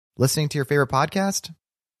Listening to your favorite podcast?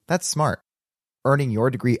 That's smart. Earning your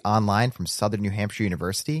degree online from Southern New Hampshire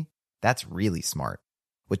University? That's really smart.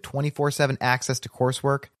 With 24/7 access to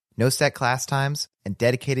coursework, no set class times, and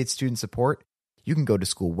dedicated student support, you can go to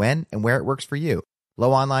school when and where it works for you.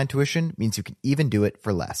 Low online tuition means you can even do it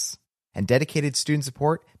for less. And dedicated student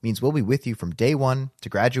support means we'll be with you from day one to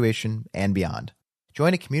graduation and beyond.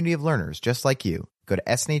 Join a community of learners just like you. Go to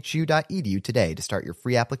snhu.edu today to start your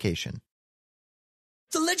free application.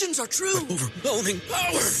 The legends are true. Overwhelming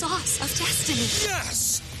power! The sauce of destiny.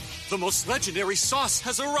 Yes! The most legendary sauce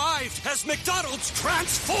has arrived as McDonald's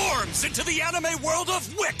transforms into the anime world of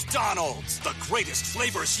WickDonald's. The greatest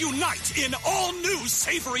flavors unite in all new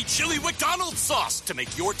savory chili McDonald's sauce to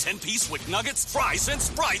make your 10-piece Wick Nuggets, fries, and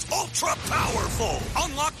Sprite ultra-powerful.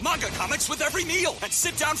 Unlock manga comics with every meal and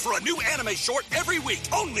sit down for a new anime short every week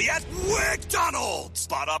only at WickDonald's.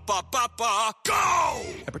 Ba-da-ba-ba-ba, go!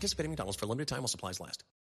 At participating McDonald's for a limited time while supplies last.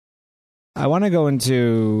 I want to go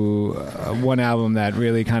into one album that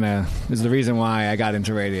really kind of is the reason why I got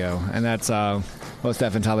into radio, and that's Mos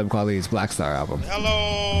Def and Talib Kweli's Black Star album.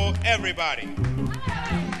 Hello, everybody.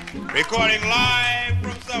 Recording live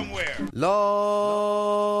from somewhere. Lord.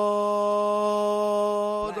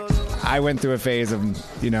 I went through a phase of,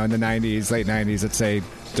 in the 90s, late 90s, let's say,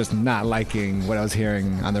 just not liking what I was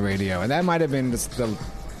hearing on the radio, and that might have been just the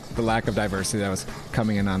lack of diversity that was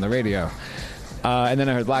coming in on the radio. And then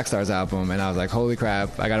I heard Black Star's album, and I was like, holy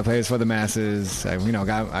crap, I got to play this for the masses.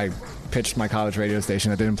 I pitched my college radio station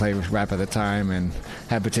that didn't play rap at the time and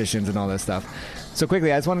had petitions and all that stuff. So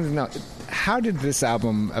quickly, I just wanted to know, how did this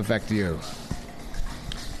album affect you?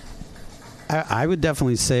 I would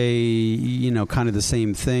definitely say, kind of the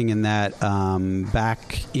same thing in that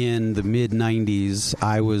back in the mid-'90s,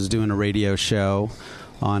 I was doing a radio show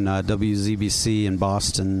on WZBC in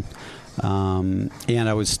Boston, and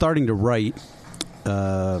I was starting to write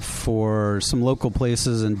for some local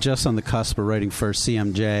places and just on the cusp of writing for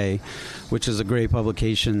CMJ, which is a great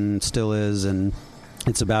publication, still is, and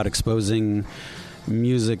it's about exposing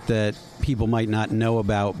music that people might not know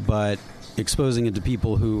about, but exposing it to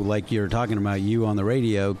people who, like you're talking about, you on the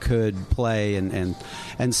radio, could play. And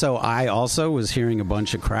so I also was hearing a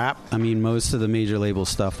bunch of crap. I mean, most of the major label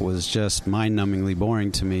stuff was just mind-numbingly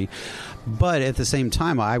boring to me. But at the same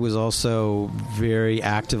time, I was also very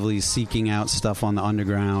actively seeking out stuff on the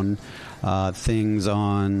underground. Things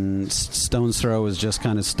on Stone's Throw was just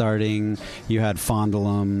kind of starting. You had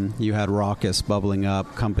Fondulum, you had Raucous bubbling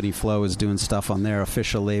up. Company Flow was doing stuff on their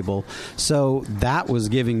official label. So that was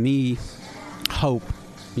giving me hope,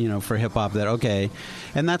 for hip-hop, that, okay.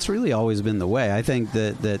 And that's really always been the way. I think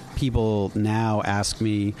that people now ask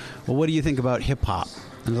me, well, what do you think about hip-hop?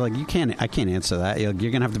 And it's like, I can't answer that. You're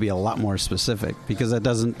going to have to be a lot more specific, because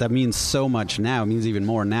that means so much now. It means even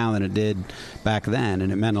more now than it did back then,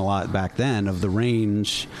 and it meant a lot back then of the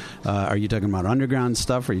range. Are you talking about underground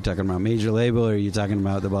stuff? Are you talking about major label? Or are you talking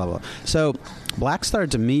about the blah, blah? So Black Star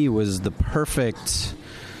to me was the perfect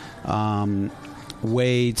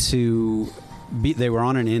way to... They were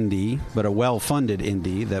on an indie, but a well-funded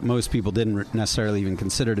indie that most people didn't necessarily even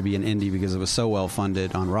consider to be an indie because it was so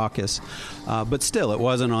well-funded on Raucous. But still, it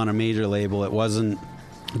wasn't on a major label. It wasn't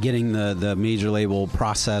getting the major label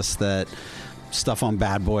process that stuff on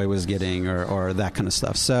Bad Boy was getting, or that kind of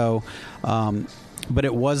stuff. So, but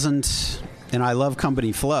it wasn't... And I love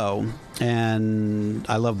Company Flow, and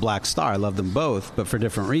I love Black Star. I love them both, but for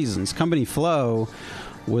different reasons. Company Flow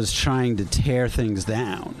was trying to tear things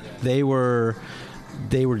down. They were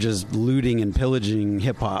just looting and pillaging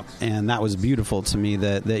hip-hop, and that was beautiful to me,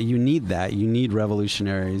 that you need that. You need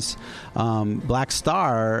revolutionaries. Black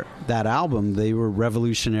Star, that album, they were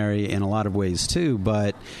revolutionary in a lot of ways too,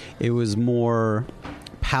 but it was more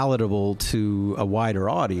palatable to a wider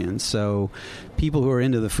audience. So people who are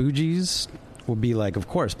into the Fugees would be like, of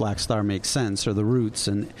course, Black Star makes sense, or the Roots,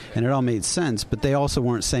 and it all made sense, but they also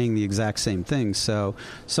weren't saying the exact same thing. So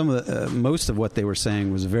most of what they were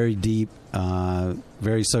saying was very deep,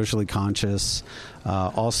 very socially conscious.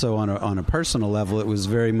 Also on a personal level, it was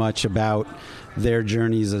very much about their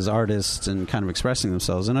journeys as artists and kind of expressing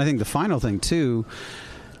themselves. And I think the final thing too,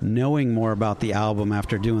 knowing more about the album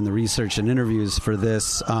after doing the research and interviews for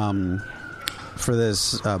this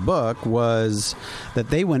book, was that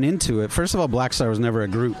they went into it. First of all, Black Star was never a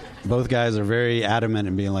group. Both guys are very adamant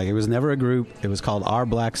in being like, it was never a group. It was called Our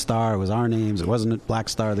Black Star. It was our names. It wasn't Black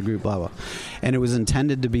Star, the group, blah, blah. And it was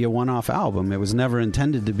intended to be a one-off album. It was never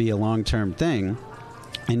intended to be a long-term thing.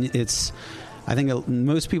 And I think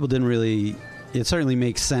most people didn't really, it certainly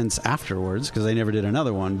makes sense afterwards because they never did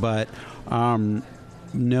another one. But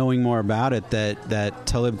knowing more about it, that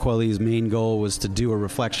Talib Kweli's main goal was to do a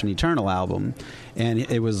Reflection Eternal album, and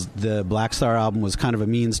it was the Black Star album was kind of a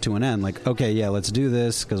means to an end. Like, okay, yeah, let's do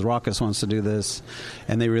this because Rawkus wants to do this,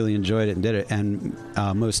 and they really enjoyed it and did it. And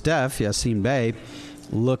Mos Def, Yasiin Bey,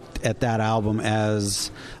 looked at that album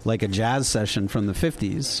as like a jazz session from the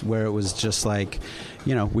 50s, where it was just like,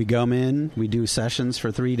 you know, we come in, we do sessions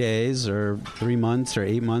for 3 days or 3 months or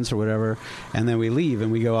 8 months or whatever, and then we leave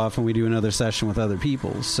and we go off and we do another session with other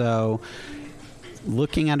people. So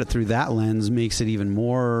looking at it through that lens makes it even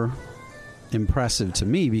more impressive to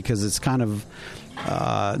me, because it's kind of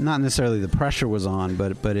not necessarily the pressure was on,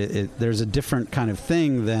 but there's a different kind of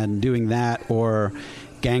thing than doing that or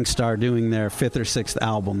Gang Starr doing their 5th or 6th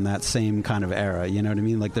album that same kind of era. You know what I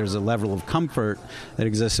mean? Like, there's a level of comfort that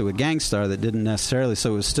existed with Gang Starr that didn't necessarily,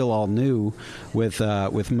 so it was still all new with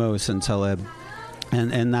Mos and Talib,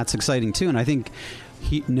 and that's exciting too. And I think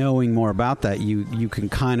knowing more about that, you can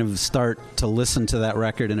kind of start to listen to that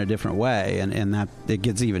record in a different way, and that it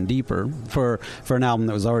gets even deeper for an album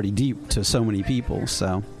that was already deep to so many people.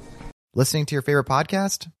 So Listening to your favorite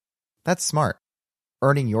podcast? That's smart.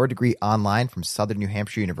 Earning your degree online from Southern New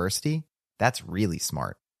Hampshire University? That's really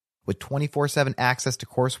smart. With 24/7 access to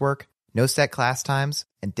coursework, no set class times,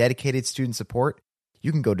 and dedicated student support,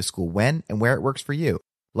 you can go to school when and where it works for you.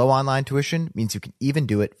 Low online tuition means you can even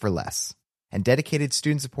do it for less. And dedicated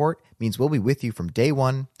student support means we'll be with you from day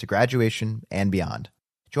one to graduation and beyond.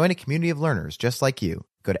 Join a community of learners just like you.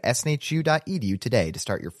 Go to snhu.edu today to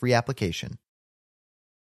start your free application.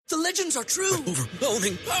 The legends are true.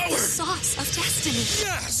 Overwhelming power! The sauce of destiny.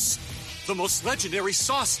 Yes! The most legendary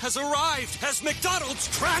sauce has arrived as McDonald's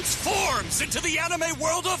transforms into the anime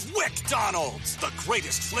world of WickDonald's. The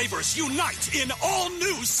greatest flavors unite in all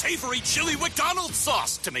new savory chili McDonald's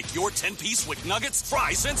sauce to make your 10-piece Wick Nuggets,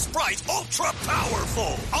 fries, and Sprite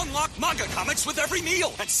ultra-powerful. Unlock manga comics with every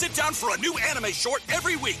meal and sit down for a new anime short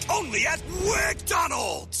every week only at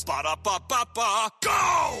WickDonald's. Ba-da-ba-ba-ba,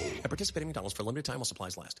 go! At participating McDonald's for a limited time while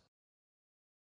supplies last.